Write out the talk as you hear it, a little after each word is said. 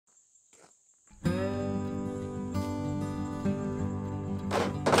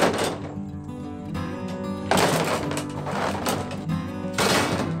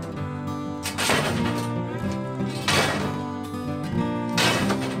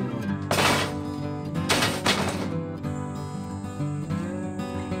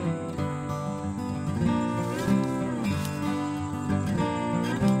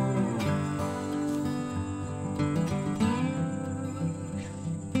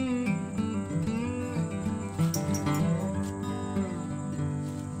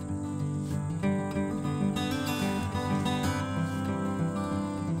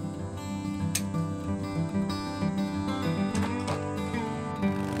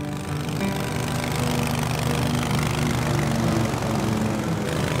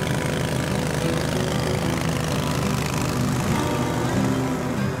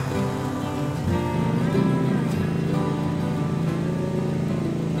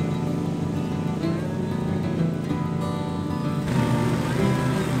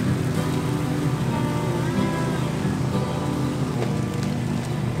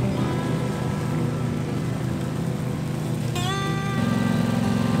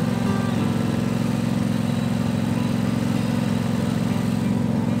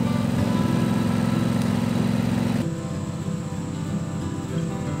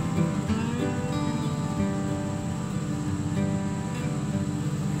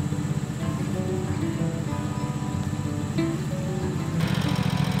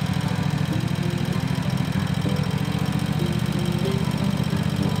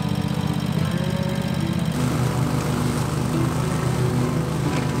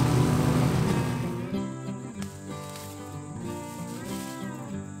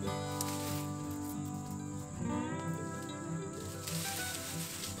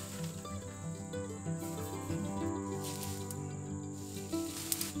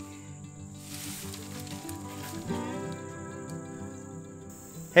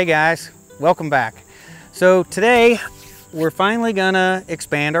Hey guys, welcome back. So today we're finally gonna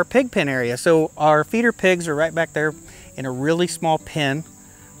expand our pig pen area. So our feeder pigs are right back there in a really small pen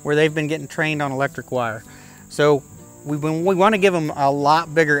where they've been getting trained on electric wire. So we want to give them a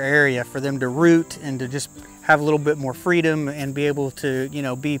lot bigger area for them to root and to just have a little bit more freedom and be able to,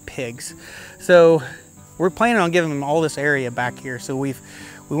 be pigs. So we're planning on giving them all this area back here. So we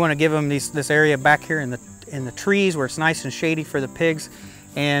want to give them this area back here in the trees where it's nice and shady for the pigs.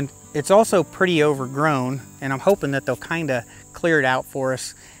 And it's also pretty overgrown, and I'm hoping that they'll kind of clear it out for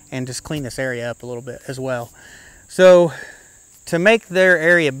us and just clean this area up a little bit as well. So to make their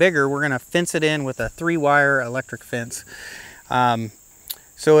area bigger, we're going to fence it in with a 3-wire electric fence.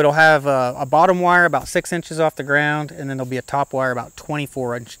 So it'll have a bottom wire about 6 inches off the ground, and then there'll be a top wire about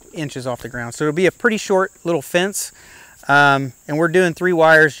 24 inches off the ground. So it'll be a pretty short little fence. And we're doing 3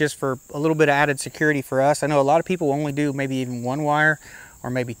 wires just for a little bit of added security for us. I know a lot of people only do maybe even 1 wire or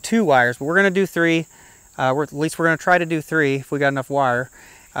maybe 2 wires, but we're going to do 3. At least we're going to try to do 3 if we got enough wire,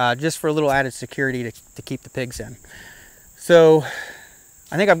 just for a little added security to keep the pigs in. So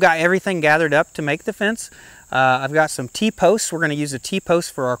I think I've got everything gathered up to make the fence. I've got some T-posts. We're going to use the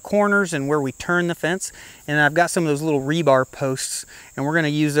T-posts for our corners and where we turn the fence. And I've got some of those little rebar posts, and we're going to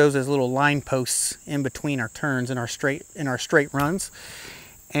use those as little line posts in between our turns and our straight runs.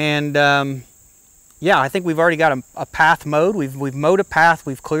 And yeah, I think we've already got a path mowed. We've mowed a path.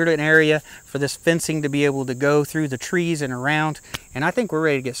 We've cleared an area for this fencing to be able to go through the trees and around. And I think we're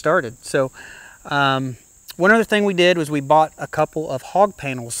ready to get started. So one other thing we did was we bought a couple of hog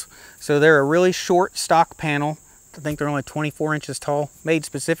panels. So they're a really short stock panel. I think they're only 24 inches tall, made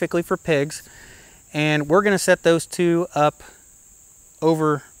specifically for pigs. And we're going to set those 2 up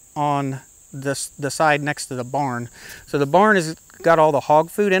over on the side next to the barn. So the barn has got all the hog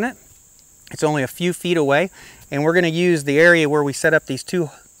food in it. It's only a few feet away, and we're going to use the area where we set up these 2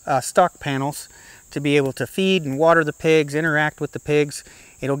 stock panels to be able to feed and water the pigs, interact with the pigs.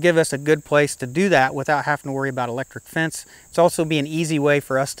 It'll give us a good place to do that without having to worry about electric fence. It's also be an easy way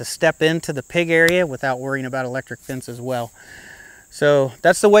for us to step into the pig area without worrying about electric fence as well. So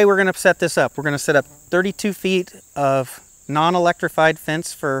that's the way we're going to set this up. We're going to set up 32 feet of non-electrified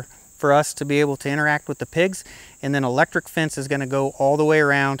fence for us to be able to interact with the pigs, and then electric fence is going to go all the way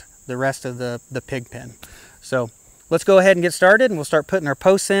around the rest of the pig pen. So let's go ahead and get started, and we'll start putting our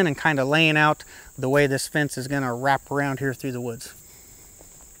posts in and kind of laying out the way this fence is going to wrap around here through the woods.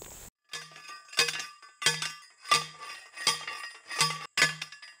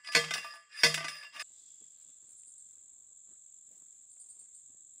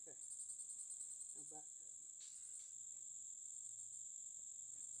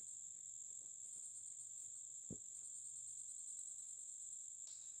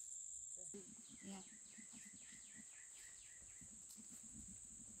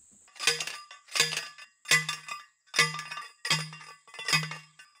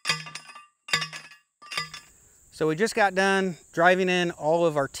 So we just got done driving in all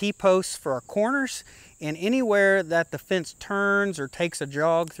of our T-posts for our corners, and anywhere that the fence turns or takes a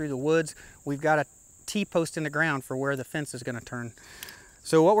jog through the woods, we've got a T-post in the ground for where the fence is going to turn.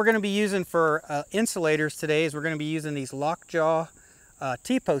 So what we're going to be using for insulators today is we're going to be using these lockjaw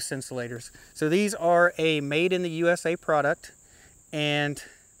T-post insulators. So these are a made in the USA product, and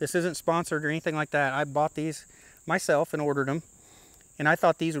this isn't sponsored or anything like that. I bought these myself and ordered them, and I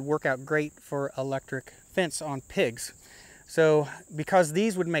thought these would work out great for electric fence on pigs. So because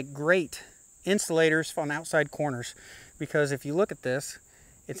these would make great insulators on outside corners, because if you look at this,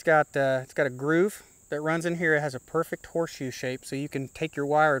 it's got a groove that runs in here. It has a perfect horseshoe shape, so you can take your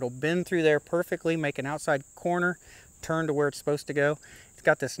wire, it'll bend through there perfectly, make an outside corner, turn to where it's supposed to go. It's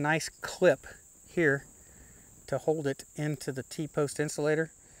got this nice clip here to hold it into the T-post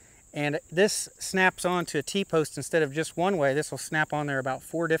insulator. And this snaps onto a T-post instead of just one way. This will snap on there about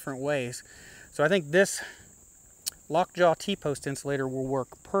 4 different ways. So I think this lockjaw T-post insulator will work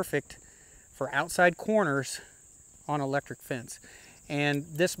perfect for outside corners on electric fence. And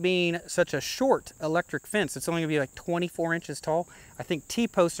this being such a short electric fence, it's only going to be like 24 inches tall. I think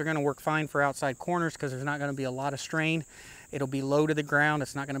T-posts are going to work fine for outside corners because there's not going to be a lot of strain. It'll be low to the ground.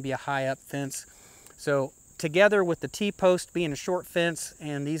 It's not going to be a high up fence. So together with the T-post being a short fence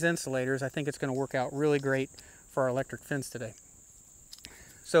and these insulators, I think it's going to work out really great for our electric fence today.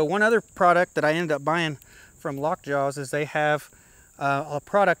 So one other product that I ended up buying from Lockjaws is they have a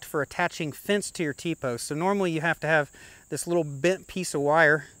product for attaching fence to your T-post. So normally you have to have this little bent piece of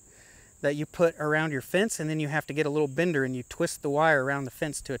wire that you put around your fence, and then you have to get a little bender and you twist the wire around the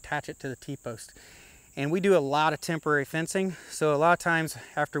fence to attach it to the T-post. And we do a lot of temporary fencing, so a lot of times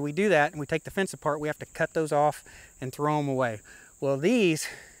after we do that and we take the fence apart, we have to cut those off and throw them away. Well, these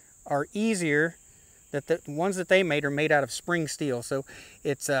are easier. That the ones that they made are made out of spring steel, so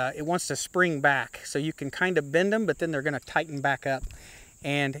it wants to spring back. So you can kind of bend them, but then they're going to tighten back up.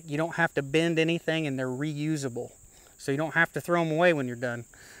 And you don't have to bend anything, and they're reusable. So you don't have to throw them away when you're done.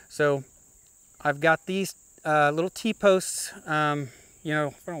 So I've got these little T-posts, you know,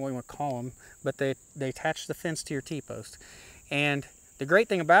 I don't know what you want to call them, but they attach the fence to your T-post. And the great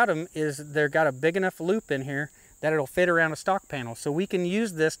thing about them is they've got a big enough loop in here that it'll fit around a stock panel. So we can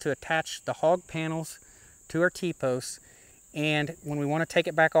use this to attach the hog panels to our T-posts, and when we want to take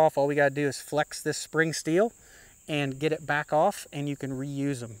it back off, all we got to do is flex this spring steel and get it back off, and you can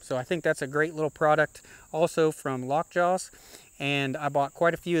reuse them. So I think that's a great little product also from Lockjaws, and I bought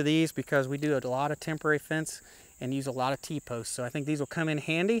quite a few of these because we do a lot of temporary fence and use a lot of T-posts. So I think these will come in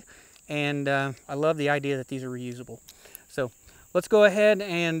handy, and I love the idea that these are reusable. So let's go ahead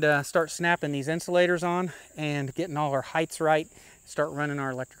and start snapping these insulators on and getting all our heights right, start running our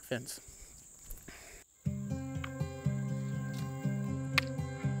electric fence.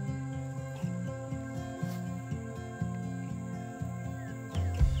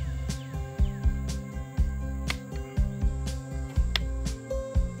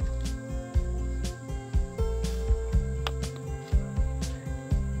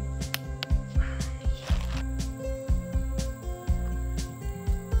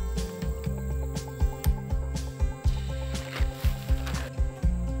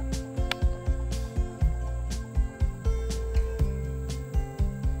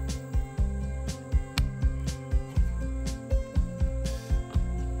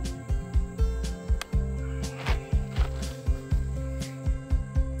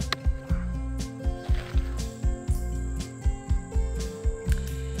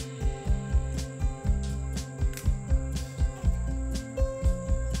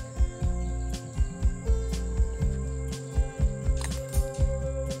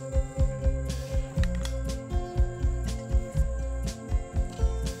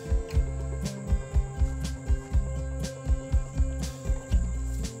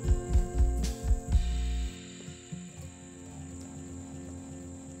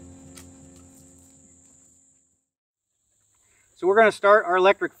 So we're going to start our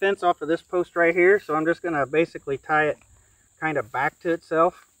electric fence off of this post right here. So I'm just going to basically tie it kind of back to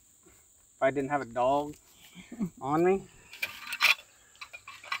itself. If I didn't have a dog on me.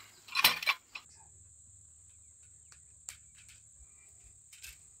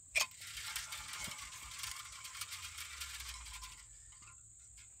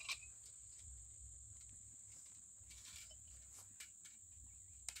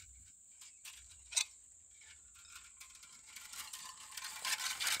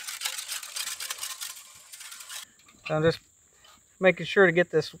 So I'm just making sure to get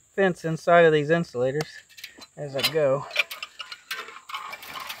this fence inside of these insulators as I go.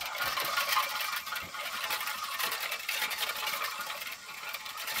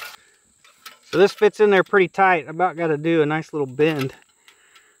 So this fits in there pretty tight. I about got to do a nice little bend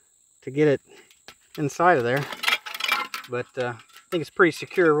to get it inside of there. But I think it's pretty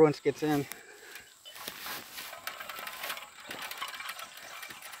secure once it gets in.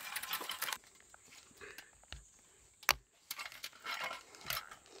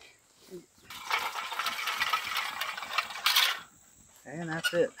 And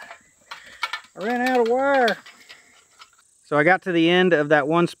that's it. I ran out of wire. So I got to the end of that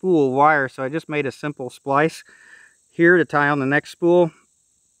one spool of wire, so I just made a simple splice here to tie on the next spool.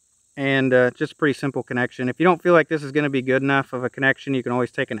 And just a pretty simple connection. If you don't feel like this is going to be good enough of a connection, you can always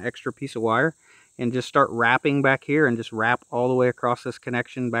take an extra piece of wire and just start wrapping back here and just wrap all the way across this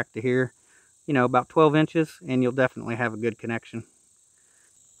connection back to here. You know, about 12 inches, and you'll definitely have a good connection.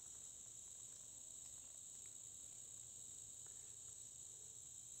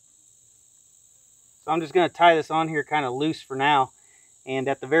 So I'm just going to tie this on here kind of loose for now, and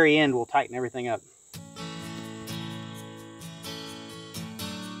at the very end we'll tighten everything up.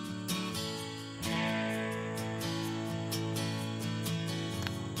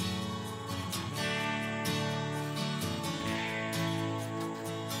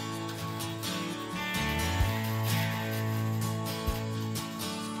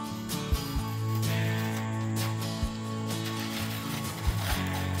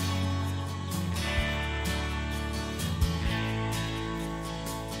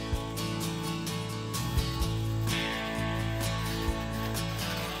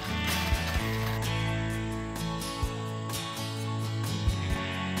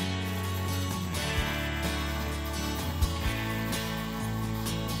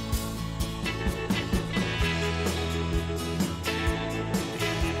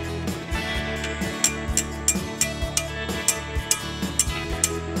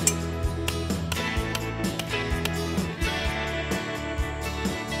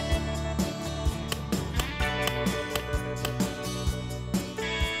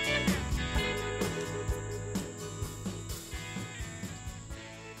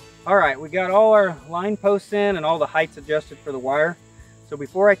 All right, we got all our line posts in and all the heights adjusted for the wire. So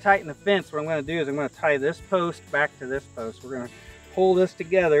before I tighten the fence, what I'm going to do is I'm going to tie this post back to this post. We're going to pull this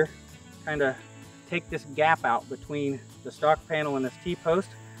together, kind of take this gap out between the stock panel and this T-post.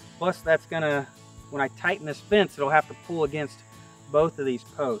 Plus that's going to, when I tighten this fence, it'll have to pull against both of these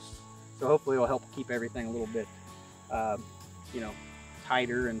posts. So hopefully it'll help keep everything a little bit, you know,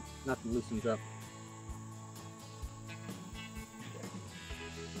 tighter and nothing loosens up.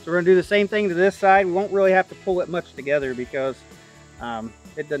 So we're going to do the same thing to this side. We won't really have to pull it much together because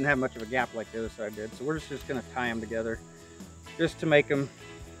it doesn't have much of a gap like the other side did. So we're just going to tie them together just to make them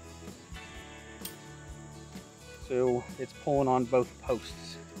so it's pulling on both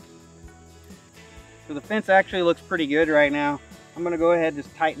posts. So the fence actually looks pretty good right now. I'm going to go ahead and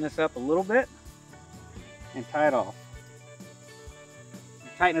just tighten this up a little bit and tie it off.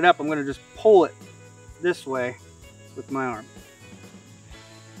 To tighten it up, I'm going to just pull it this way with my arm.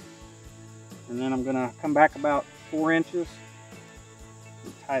 And then I'm going to come back about 4 inches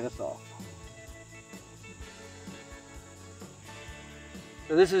and tie this off.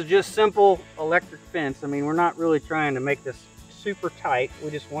 So this is just simple electric fence. I mean, we're not really trying to make this super tight.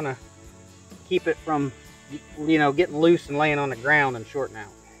 We just want to keep it from, you know, getting loose and laying on the ground and shorten out.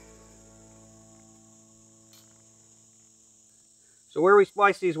 So where we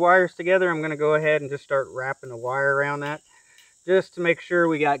splice these wires together, I'm going to go ahead and just start wrapping the wire around that just to make sure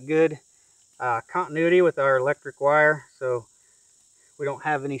we got good continuity with our electric wire, so we don't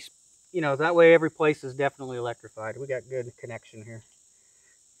have any, you know, that way every place is definitely electrified. We got good connection here.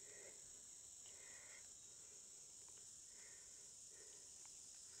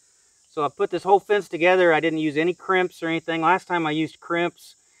 So I put this whole fence together. I didn't use any crimps or anything. Last time I used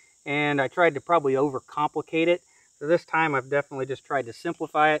crimps and I tried to probably overcomplicate it. So this time I've definitely just tried to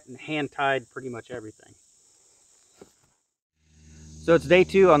simplify it and hand tied pretty much everything. So it's day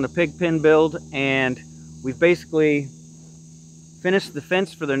 2 on the pig pen build, and we've basically finished the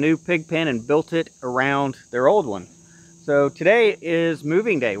fence for their new pig pen and built it around their old one. So today is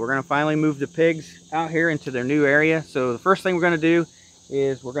moving day. We're going to finally move the pigs out here into their new area. So the first thing we're going to do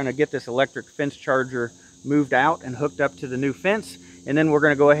is we're going to get this electric fence charger moved out and hooked up to the new fence, and then we're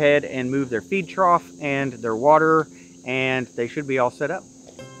going to go ahead and move their feed trough and their water, and they should be all set up.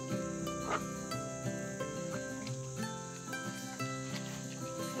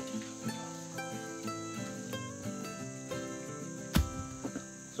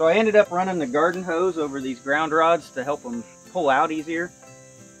 So I ended up running the garden hose over these ground rods to help them pull out easier.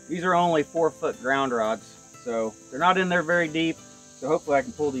 These are only 4-foot ground rods, so they're not in there very deep, so hopefully I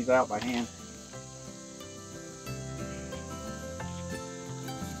can pull these out by hand.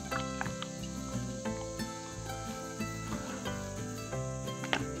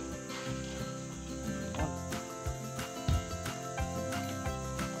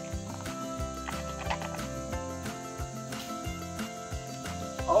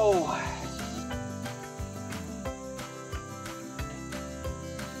 Oh,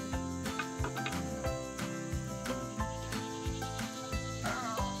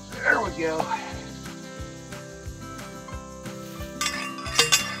 there we go.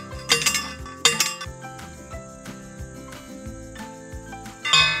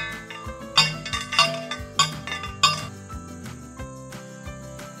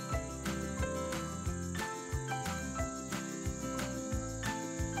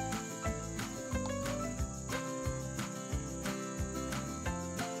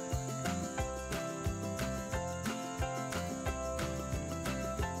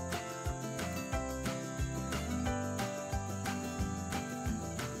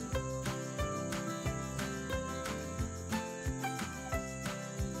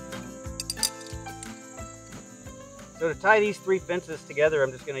 So to tie these 3 fences together,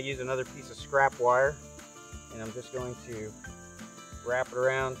 I'm just going to use another piece of scrap wire, and I'm just going to wrap it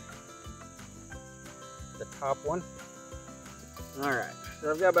around the top one. Alright, so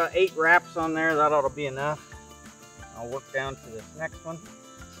I've got about 8 wraps on there. That ought to be enough. I'll work down to this next one,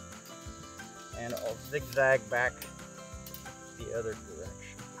 and I'll zigzag back the other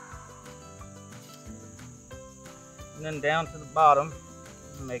direction. And then down to the bottom,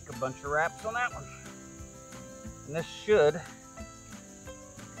 make a bunch of wraps on that one. And this should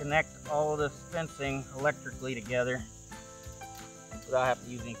connect all of this fencing electrically together without having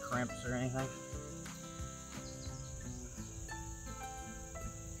to use any crimps or anything.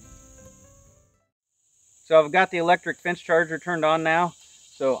 So I've got the electric fence charger turned on now.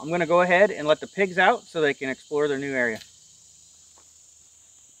 So I'm going to go ahead and let the pigs out so they can explore their new area.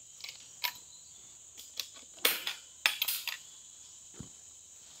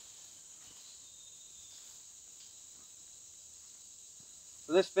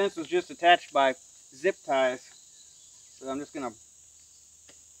 So this fence was just attached by zip ties. So I'm just gonna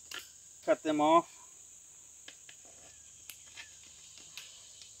cut them off.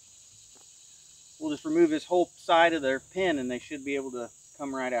 We'll just remove this whole side of their pin and they should be able to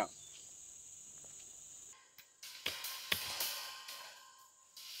come right out.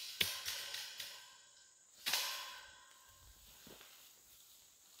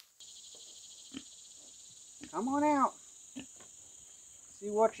 Come on out. See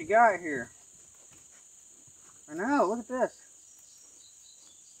what you got here. I know, look at this.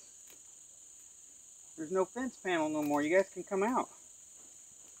 There's no fence panel no more. You guys can come out.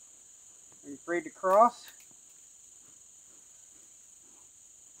 Are you afraid to cross?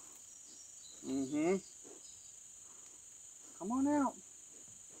 Mm-hmm. Come on out.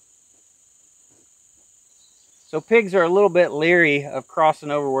 So pigs are a little bit leery of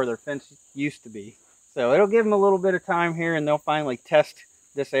crossing over where their fence used to be. So it'll give them a little bit of time here and they'll finally test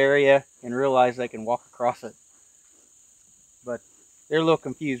this area and realize they can walk across it. But they're a little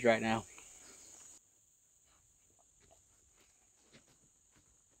confused right now.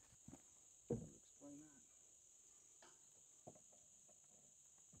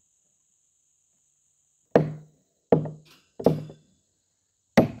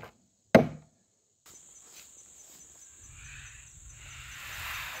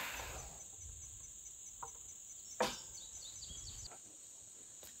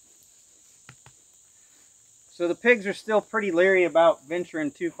 So the pigs are still pretty leery about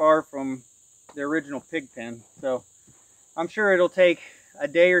venturing too far from the original pig pen. So I'm sure it'll take a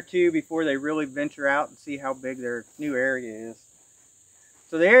day or two before they really venture out and see how big their new area is.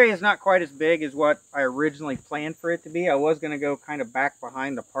 So the area is not quite as big as what I originally planned for it to be. I was going to go kind of back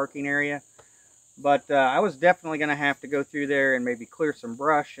behind the parking area, but I was definitely going to have to go through there and maybe clear some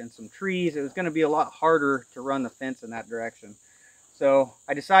brush and some trees. It was going to be a lot harder to run the fence in that direction. So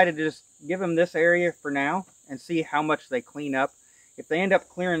I decided to just give them this area for now and see how much they clean up. If they end up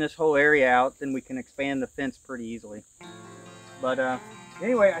clearing this whole area out, then we can expand the fence pretty easily. But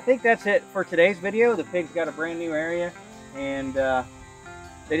anyway, I think that's it for today's video. The pigs got a brand new area and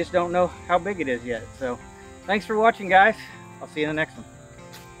they just don't know how big it is yet. So thanks for watching, guys. I'll see you in the next one.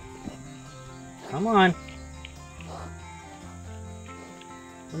 Come on.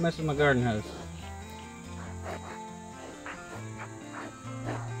 Don't mess with my garden hose.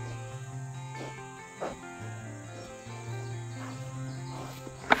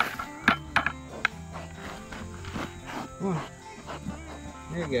 Come on.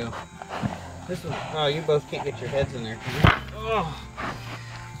 There you go. This one, oh, you both can't get your heads in there. Oh.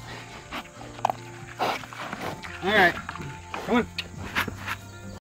 All right, come on.